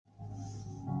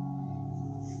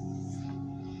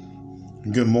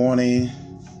Good morning.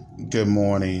 Good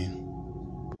morning.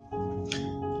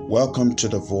 Welcome to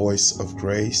the Voice of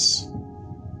Grace,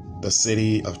 the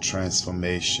city of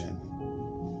transformation,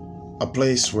 a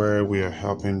place where we are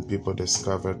helping people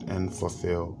discover and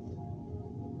fulfill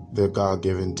their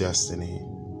God-given destiny.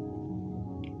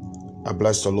 I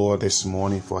bless the Lord this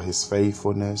morning for His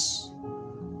faithfulness.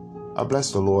 I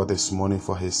bless the Lord this morning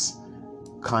for His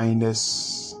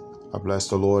kindness. I bless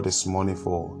the Lord this morning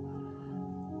for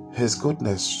His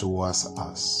goodness towards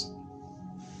us.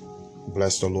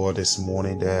 Bless the Lord this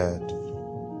morning that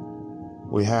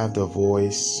we have the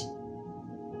voice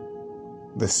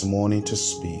this morning to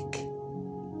speak.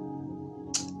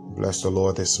 Bless the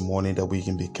Lord this morning that we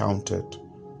can be counted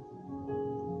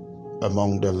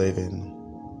among the living.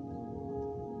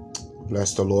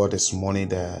 Bless the Lord this morning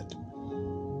that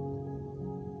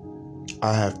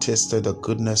I have tasted the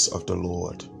goodness of the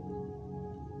Lord,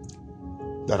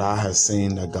 that I have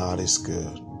seen that God is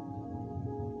good.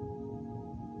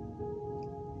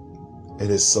 It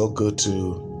is so good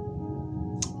to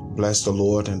bless the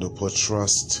Lord and to put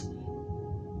trust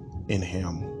in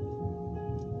Him.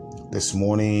 This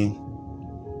morning,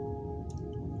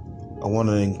 I want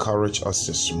to encourage us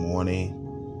this morning,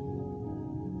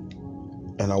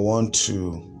 and I want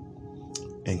to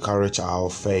encourage our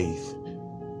faith.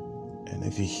 And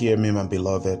if you hear me, my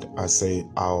beloved, I say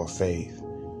our faith.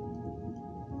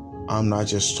 I'm not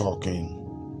just talking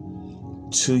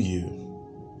to you,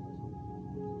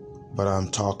 but I'm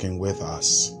talking with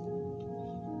us,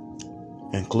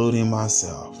 including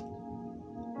myself.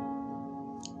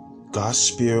 God's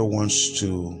Spirit wants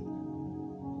to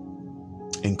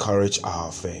encourage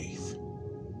our faith,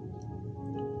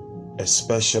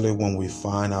 especially when we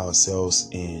find ourselves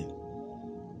in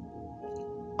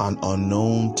an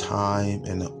unknown time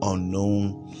and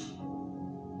unknown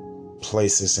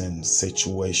places and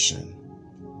situation.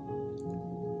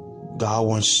 God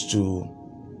wants to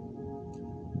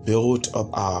build up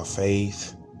our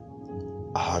faith,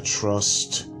 our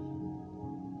trust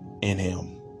in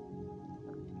Him.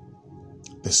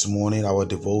 This morning, our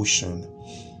devotion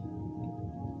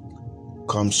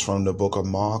comes from the book of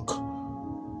Mark,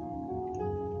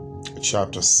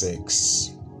 chapter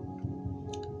 6,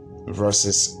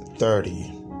 verses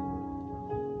 30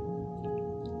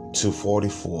 to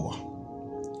 44.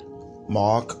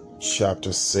 Mark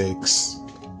chapter 6,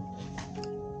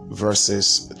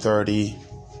 verses 30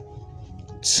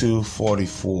 to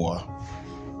 44.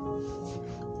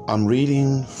 I'm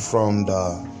reading from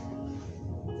the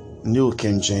New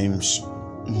King James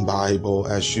Bible.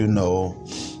 As you know,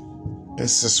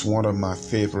 this is one of my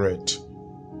favorite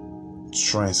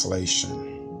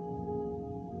translations.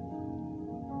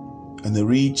 And it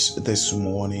reads this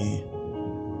morning,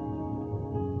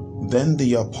 "Then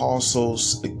the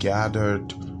apostles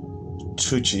gathered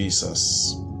to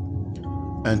Jesus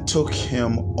and took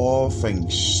him all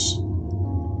things.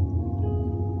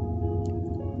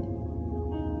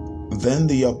 Then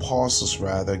the apostles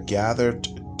gathered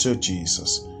to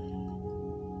Jesus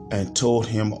and told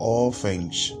him all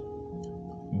things,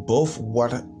 both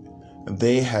what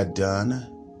they had done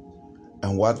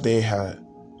and what they had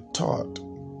taught.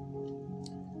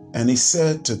 And he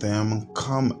said to them,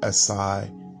 'Come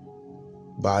aside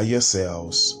by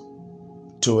yourselves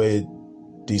to a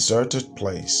deserted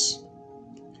place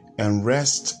and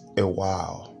rest a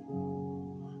while.'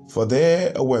 For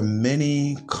there were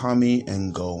many coming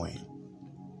and going,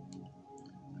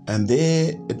 and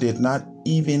they did not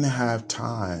even have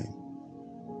time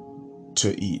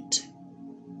to eat.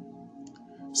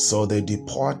 So they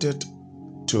departed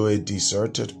to a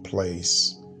deserted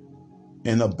place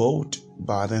in a boat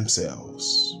by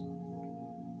themselves.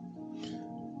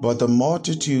 But the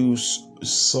multitudes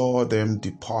saw them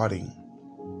departing,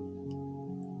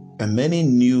 and many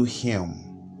knew him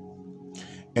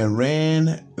and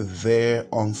ran there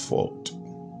on foot.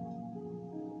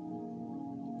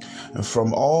 And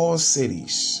from all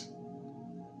cities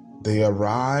they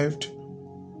arrived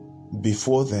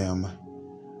before them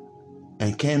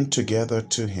and came together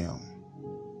to him.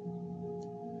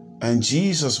 And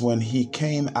Jesus, when he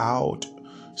came out,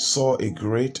 saw a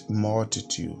great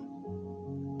multitude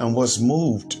and was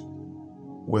moved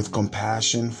with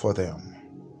compassion for them,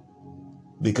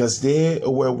 because they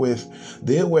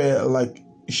were like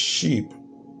sheep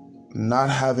not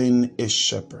having a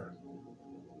shepherd.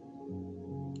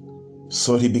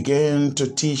 So he began to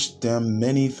teach them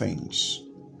many things.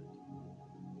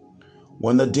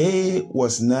 When the day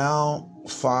was now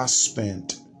far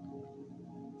spent,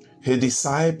 his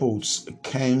disciples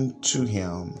came to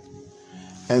him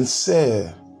and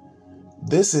said,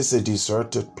 'This is a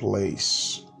deserted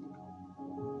place,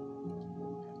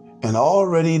 and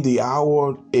already the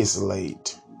hour is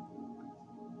late.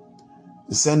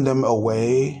 Send them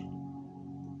away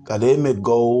that they may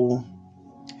go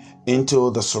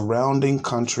into the surrounding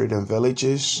country and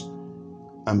villages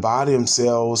and buy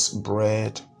themselves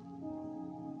bread,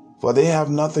 for they have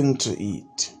nothing to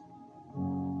eat.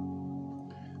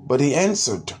 But he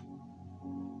answered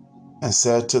and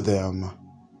said to them,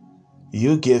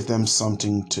 you give them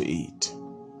something to eat.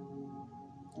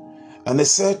 And they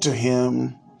said to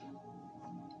him,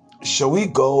 shall we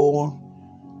go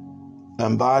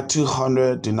and buy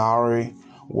 200 denarii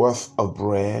worth of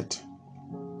bread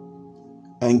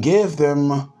and give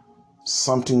them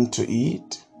something to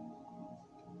eat?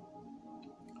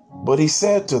 But he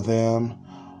said to them,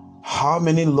 how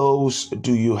many loaves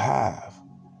do you have?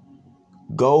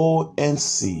 Go and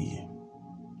see.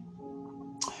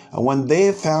 And when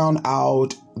they found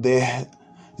out, they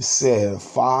said,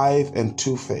 5 and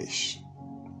 2 fish.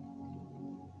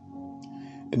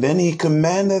 And then he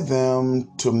commanded them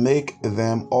to make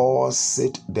them all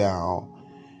sit down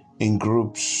in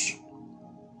groups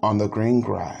on the green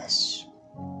grass.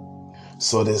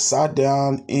 So they sat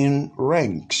down in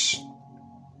ranks,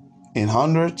 in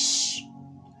hundreds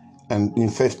and in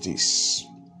 50s.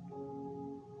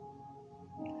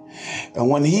 And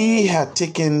when he had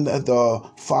taken the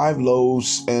 5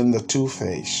 loaves and the 2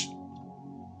 fish,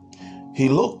 he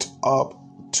looked up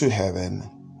to heaven,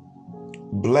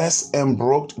 blessed and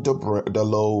broke the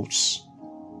loaves,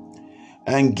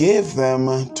 and gave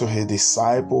them to his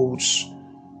disciples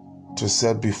to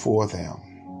set before them.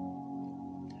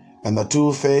 And the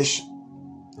 2 fish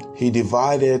he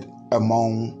divided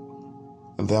among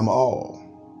them all.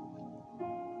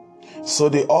 So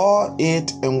they all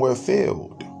ate and were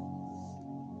filled.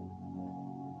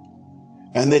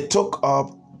 And they took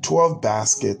up 12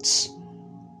 baskets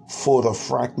full of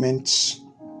fragments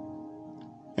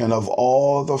and of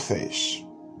all the fish.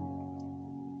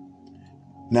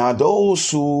 Now those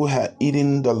who had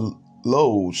eaten the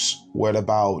loaves were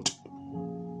about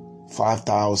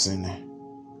 5,000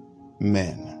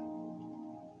 men.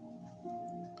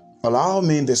 Allow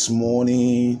me this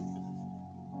morning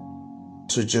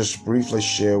to just briefly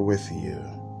share with you.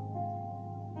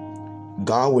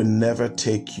 God will never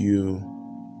take you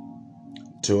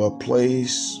to a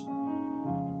place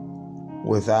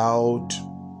without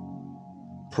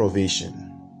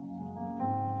provision.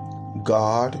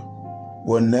 God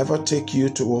will never take you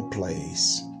to a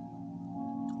place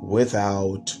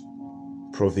without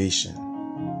provision.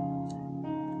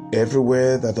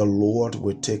 Everywhere that the Lord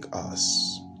will take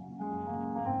us,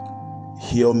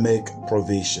 He'll make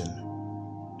provision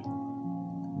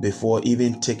before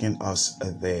even taking us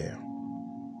there.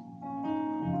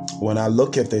 When I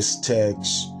look at this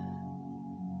text,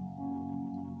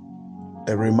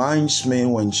 it reminds me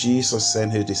when Jesus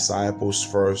sent his disciples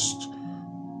first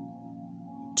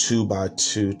 2 by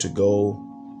 2 to go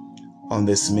on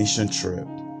this mission trip.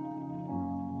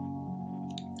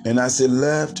 And as he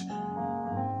left,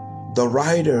 the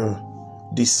writer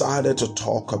decided to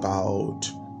talk about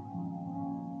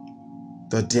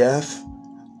the death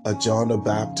of John the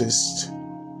Baptist.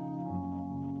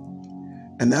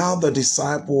 And now the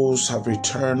disciples have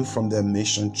returned from their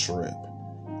mission trip.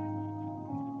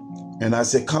 And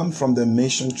as they come from the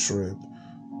mission trip,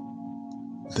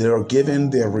 they are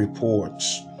giving their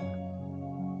reports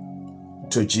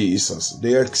to Jesus.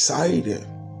 They're excited.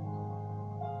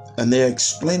 And they're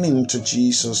explaining to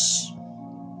Jesus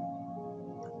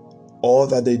all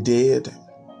that they did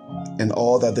and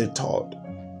all that they taught.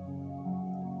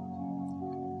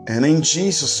 And in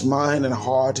Jesus' mind and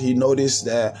heart, he noticed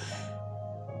that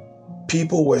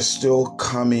people were still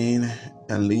coming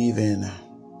and leaving.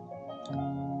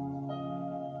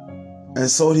 And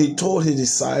so he told his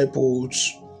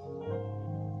disciples,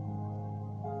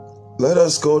 let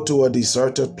us go to a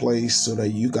deserted place so that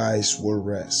you guys will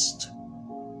rest.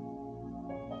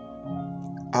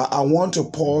 I want to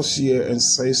pause here and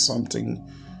say something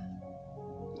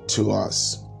to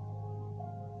us.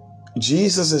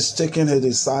 Jesus is taking his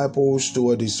disciples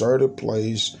to a deserted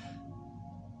place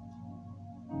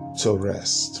to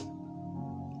rest.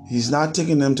 He's not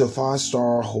taking them to a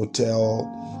 5-star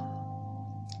hotel.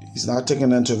 He's not taking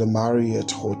them to the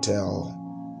Marriott Hotel.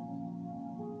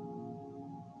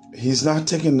 He's not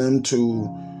taking them to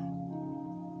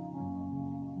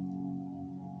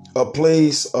a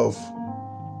place of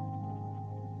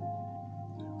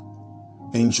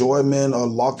enjoyment or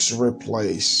luxury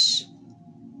place.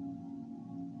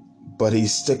 But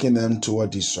he's taking them to a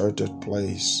deserted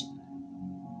place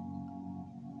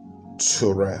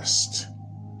to rest.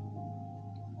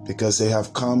 Because they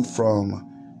have come from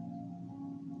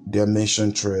their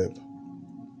mission trip.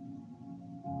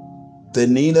 They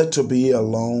needed to be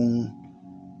alone.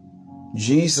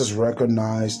 Jesus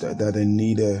recognized that they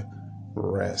needed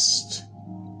rest,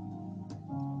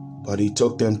 but he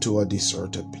took them to a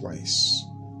deserted place.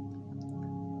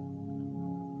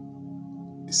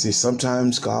 See,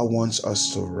 sometimes God wants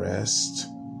us to rest,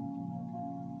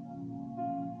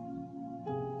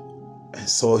 and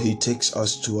so he takes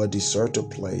us to a deserted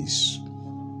place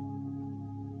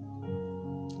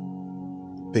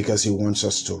because he wants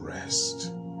us to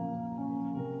rest.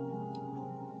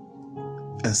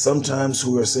 And sometimes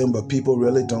we are saying, but people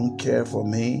really don't care for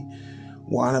me.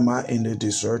 Why am I in a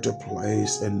deserted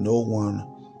place and no one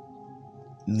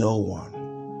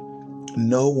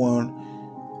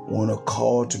want to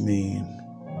call to me?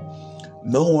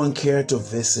 No one cared to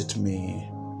visit me.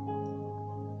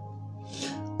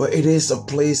 But it is a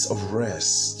place of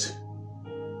rest.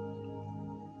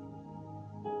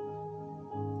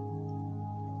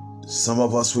 Some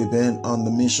of us, we've been on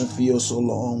the mission field so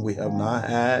long, we have not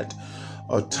had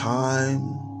a time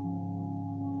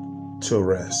to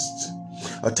rest,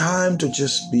 a time to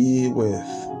just be with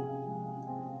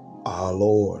our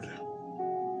Lord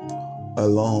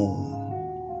alone.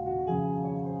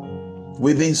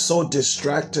 We've been so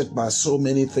distracted by so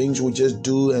many things we just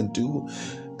do and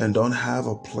don't have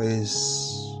a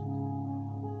place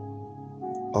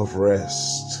of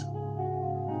rest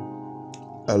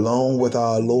alone with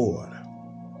our Lord,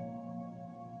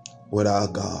 with our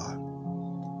God.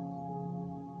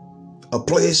 A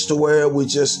place to where we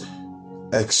just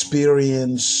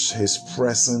experience his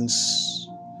presence.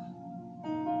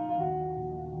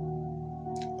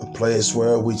 A place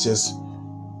where we just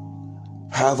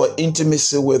have an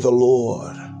intimacy with the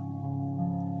Lord.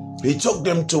 He took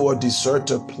them to a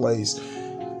deserted place.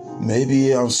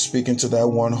 Maybe I'm speaking to that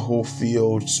one who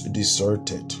feels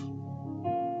deserted.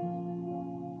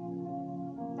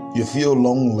 You feel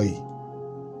lonely.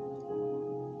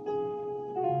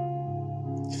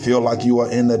 You feel like you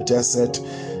are in the desert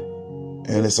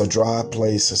and it's a dry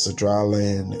place, it's a dry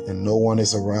land, and no one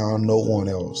is around, no one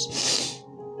else.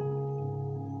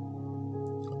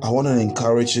 I want to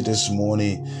encourage you this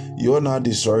morning. You're not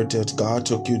deserted. God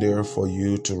took you there for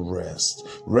you to rest.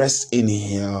 Rest in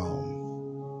him.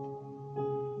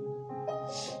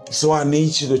 So I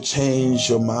need you to change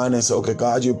your mind and say, okay,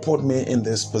 God, you put me in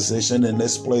this position, in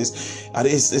this place. And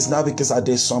it's not because I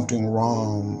did something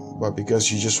wrong, but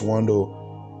because you just want to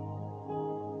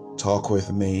talk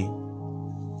with me.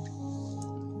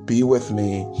 Be with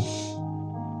me.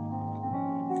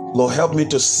 Lord, help me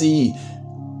to see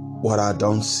what I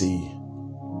don't see.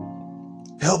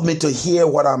 Help me to hear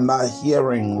what I'm not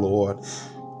hearing, Lord.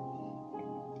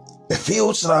 It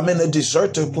feels that I'm in a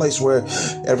deserted place where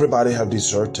everybody have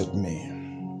deserted me.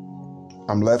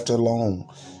 I'm left alone.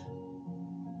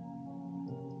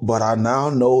 But I now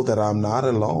know that I'm not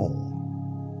alone.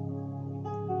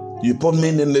 You put me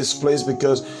in this place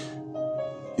because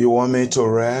you want me to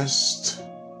rest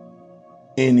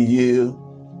in you.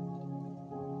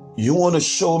 You want to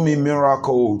show me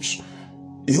miracles.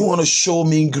 You want to show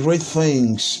me great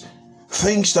things.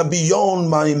 Things that are beyond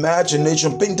my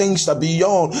imagination. Things that are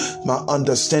beyond my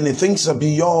understanding. Things that are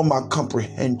beyond my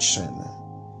comprehension.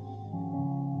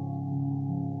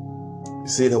 You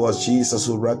see, there was Jesus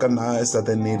who recognized that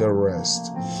they needed rest.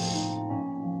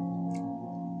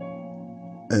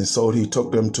 And so he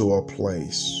took them to a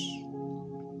place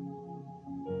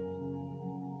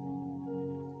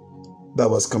that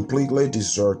was completely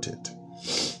deserted.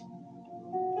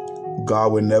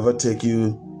 God will never take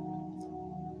you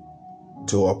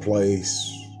to a place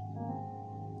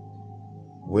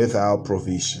without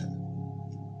provision.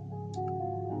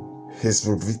 His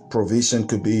provision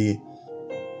could be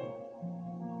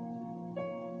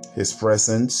his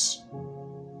presence,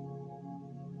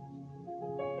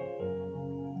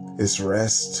 his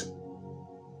rest.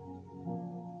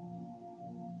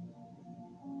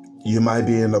 You might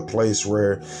be in a place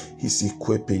where he's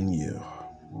equipping you.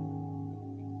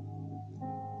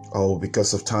 Oh,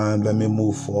 because of time, let me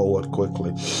move forward quickly.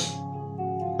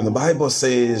 And the Bible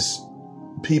says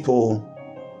people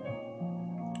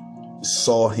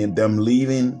saw them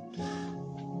leaving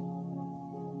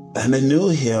and they knew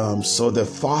him, so they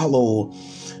followed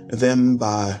them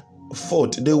by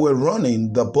foot. They were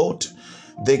running the boat.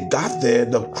 They got there,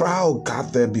 the crowd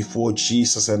got there before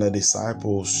Jesus and the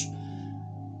disciples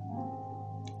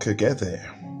could get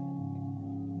there.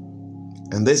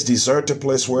 And this deserted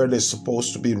place where they're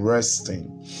supposed to be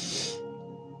resting,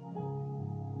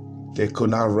 they could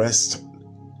not rest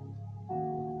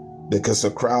because the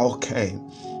crowd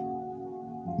came.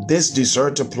 This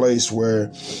deserted place where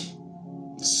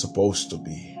it's supposed to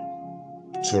be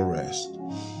to rest.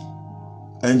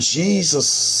 And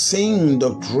Jesus, seeing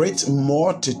the great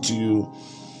multitude,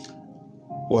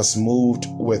 was moved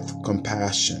with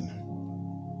compassion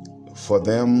for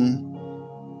them,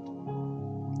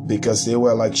 because they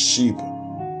were like sheep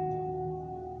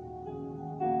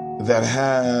that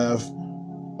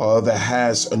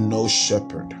has no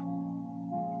shepherd.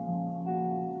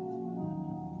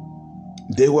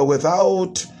 They were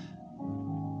without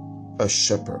a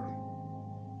shepherd.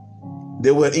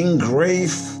 They were in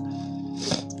grave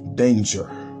danger.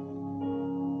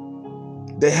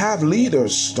 They have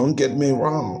leaders, don't get me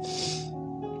wrong,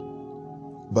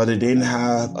 but they didn't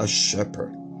have a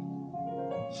shepherd.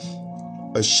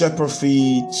 A shepherd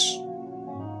feeds,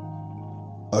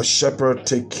 a shepherd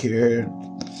takes care,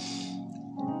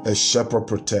 a shepherd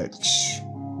protects.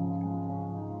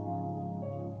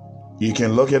 You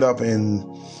can look it up in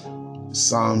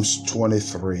Psalms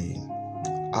 23.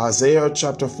 Isaiah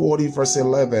chapter 40 verse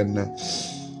 11.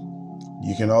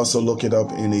 You can also look it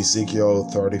up in Ezekiel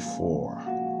 34.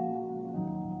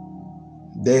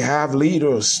 They have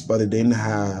leaders, but they didn't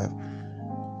have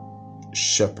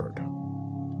shepherd.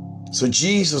 So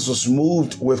Jesus was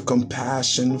moved with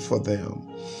compassion for them.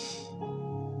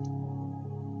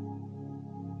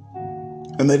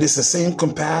 And it is the same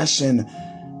compassion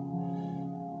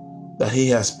that he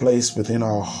has placed within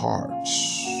our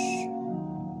hearts.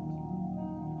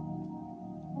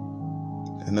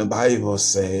 And the Bible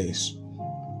says,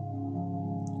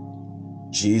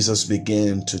 Jesus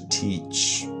began to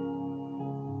teach.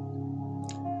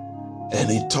 And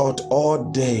he taught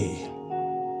all day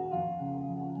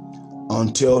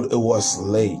until it was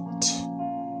late.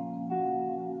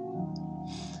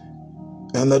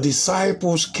 And the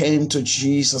disciples came to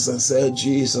Jesus and said,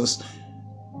 Jesus,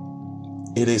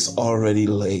 it is already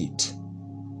late.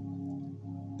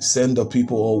 Send the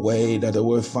people away that they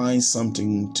will find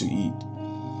something to eat.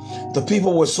 The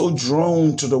people were so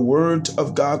drawn to the word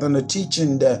of God and the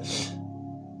teaching that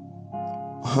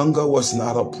hunger was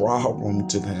not a problem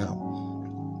to them.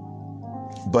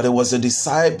 But it was the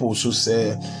disciples who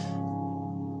said,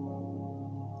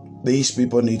 these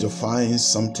people need to find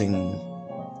something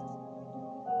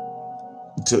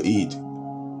to eat.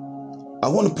 I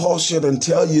want to pause here and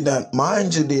tell you that,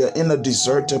 mind you, they are in a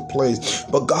deserted place,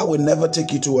 but God will never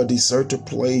take you to a deserted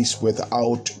place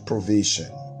without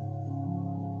provision.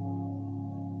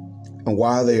 And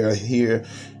while they are here,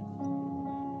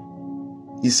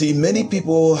 you see, many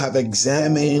people have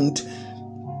examined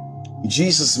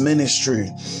Jesus'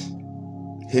 ministry.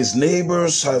 His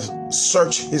neighbors have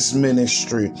searched his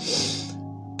ministry.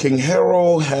 King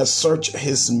Herod has searched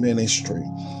his ministry.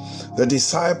 The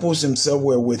disciples themselves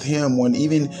were with him when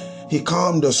even he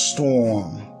calmed the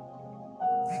storm.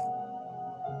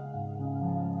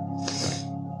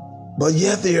 But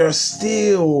yet they are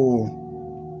still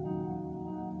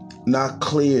not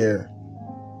clear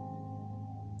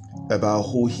about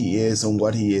who he is and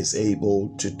what he is able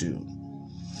to do.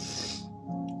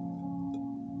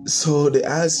 So they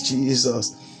asked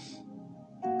Jesus,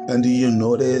 and do you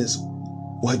notice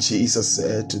what Jesus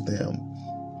said to them?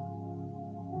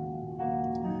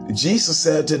 Jesus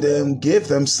said to them, give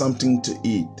them something to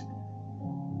eat.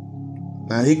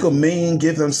 Now he could mean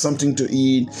give them something to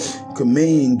eat, could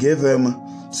mean give them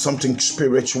something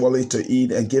spiritually to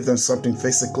eat, and give them something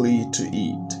physically to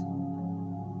eat.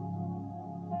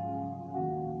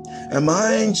 And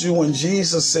mind you, when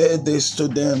Jesus said this to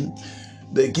them,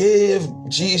 they gave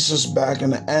Jesus back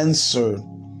an answer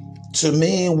to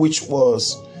me, which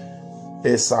was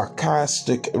a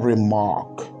sarcastic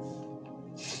remark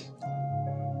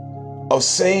of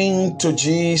saying to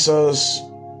Jesus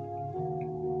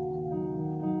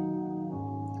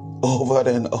over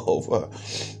and over,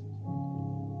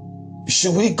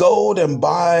 should we go and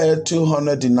buy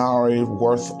 200 denarii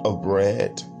worth of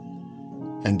bread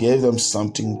and give them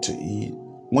something to eat,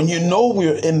 when you know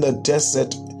we're in the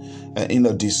desert and in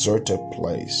a deserted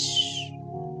place?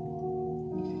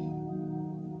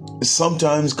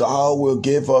 Sometimes God will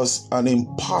give us an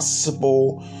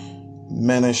impossible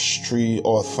ministry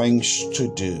or things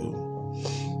to do.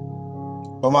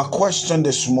 But my question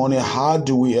this morning, how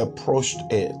do we approach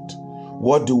it?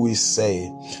 What do we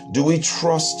say? Do we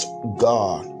trust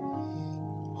God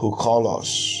who called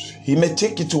us? He may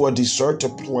take you to a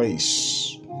deserted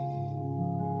place,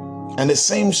 and it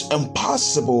seems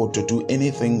impossible to do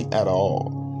anything at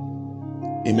all.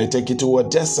 He may take you to a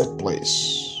desert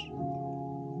place.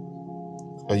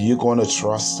 Are you going to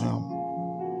trust him?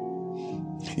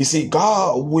 You see,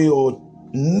 God will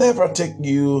never take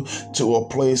you to a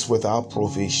place without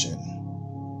provision.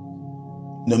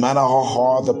 No matter how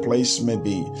hard the place may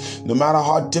be, no matter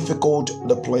how difficult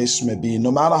the place may be,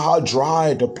 no matter how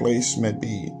dry the place may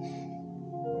be,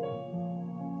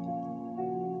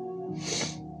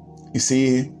 You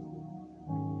see,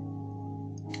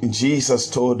 Jesus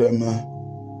told them,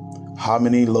 how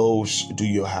many loaves do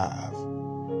you have?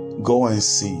 Go and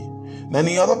see. Then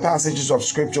in other passages of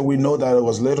scripture, we know that it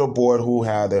was little boy who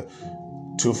had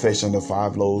 2 fish and the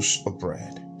 5 loaves of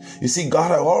bread. You see,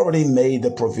 God had already made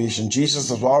the provision. Jesus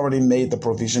has already made the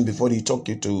provision before he took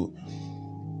you to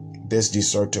this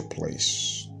deserted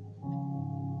place.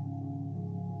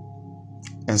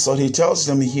 And so he tells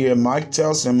them here, Mark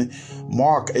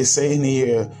is saying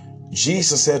here,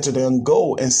 Jesus said to them,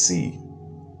 go and see.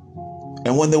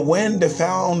 And when they went, they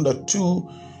found the 2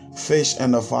 fish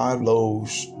and the 5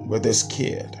 loaves with this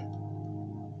kid.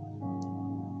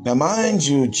 Now, mind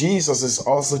you, Jesus is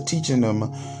also teaching them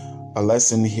a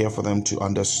lesson here for them to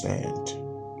understand.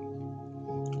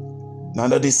 Now,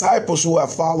 the disciples who are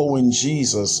following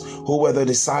Jesus, who were the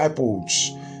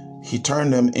disciples, he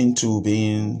turned them into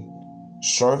being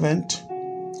servant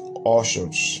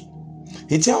ushers.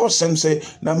 He tells them, say,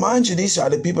 now mind you, these are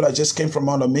the people that just came from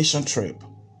on a mission trip.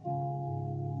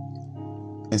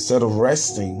 Instead of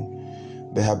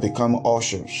resting, they have become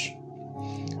ushers.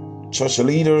 Church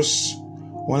leaders,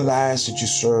 when last did you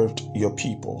serve your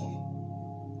people?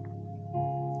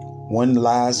 When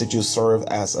last did you serve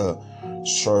as a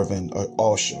servant or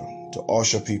usher, to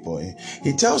usher people in?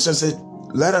 He tells us that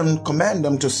let them command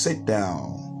them to sit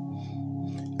down.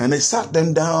 And they sat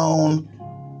them down,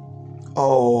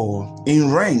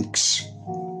 in ranks.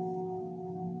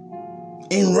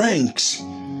 In ranks.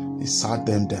 He sat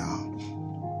them down.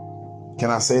 Can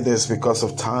I say this because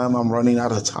of time? I'm running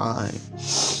out of time.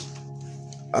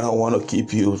 I don't want to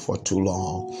keep you for too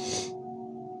long.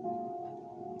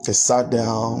 They sat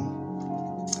down.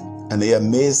 And the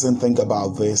amazing thing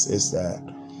about this is that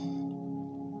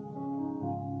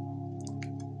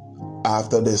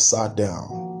after they sat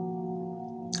down,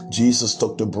 Jesus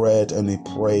took the bread and he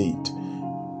prayed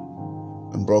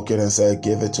and broke it and said,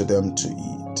 give it to them to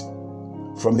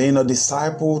eat. From being a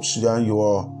disciple to then you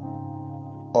are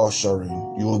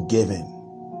ushering, you are giving.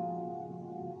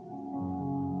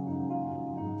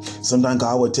 Sometimes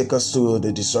God will take us to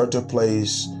the deserted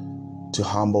place to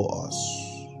humble us.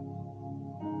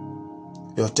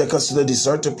 He'll take us to the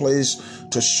deserted place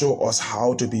to show us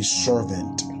how to be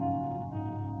servant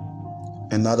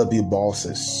and not to be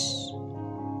bosses.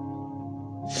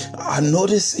 I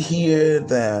notice here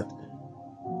that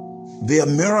the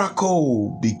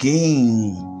miracle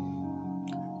began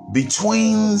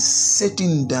between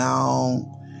sitting down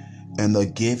and the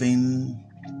giving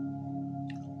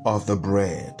of the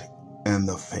bread and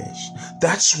the fish.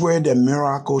 That's where the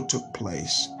miracle took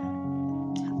place.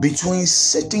 Between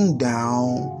sitting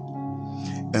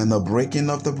down and the breaking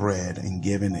of the bread and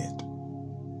giving it.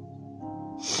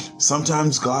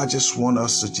 Sometimes God just wants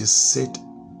us to just sit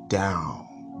down.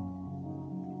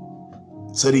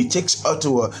 So he takes us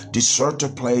to a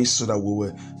deserted place so that we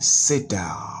will sit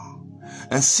down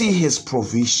and see his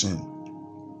provision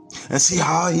and see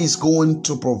how he's going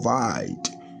to provide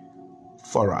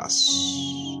for us.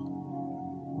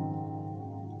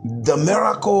 The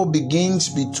miracle begins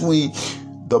between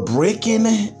the breaking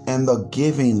and the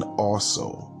giving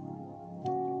also.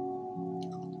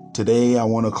 Today I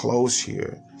want to close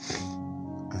here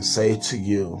and say to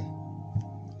you,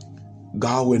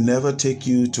 God will never take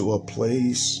you to a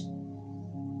place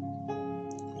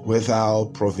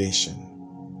without provision.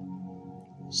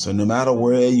 So no matter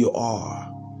where you are,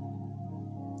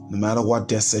 no matter what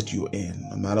desert you're in,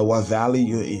 no matter what valley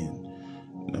you're in,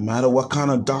 no matter what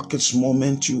kind of darkest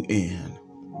moment you're in,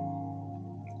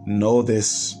 know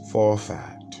this for a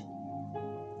fact.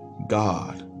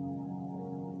 God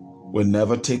will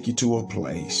never take you to a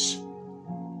place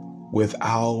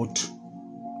without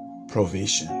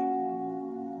provision.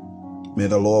 May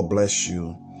the Lord bless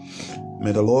you.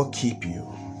 May the Lord keep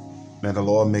you. May the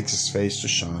Lord make his face to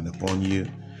shine upon you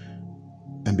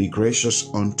and be gracious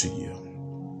unto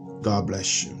you. God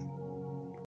bless you.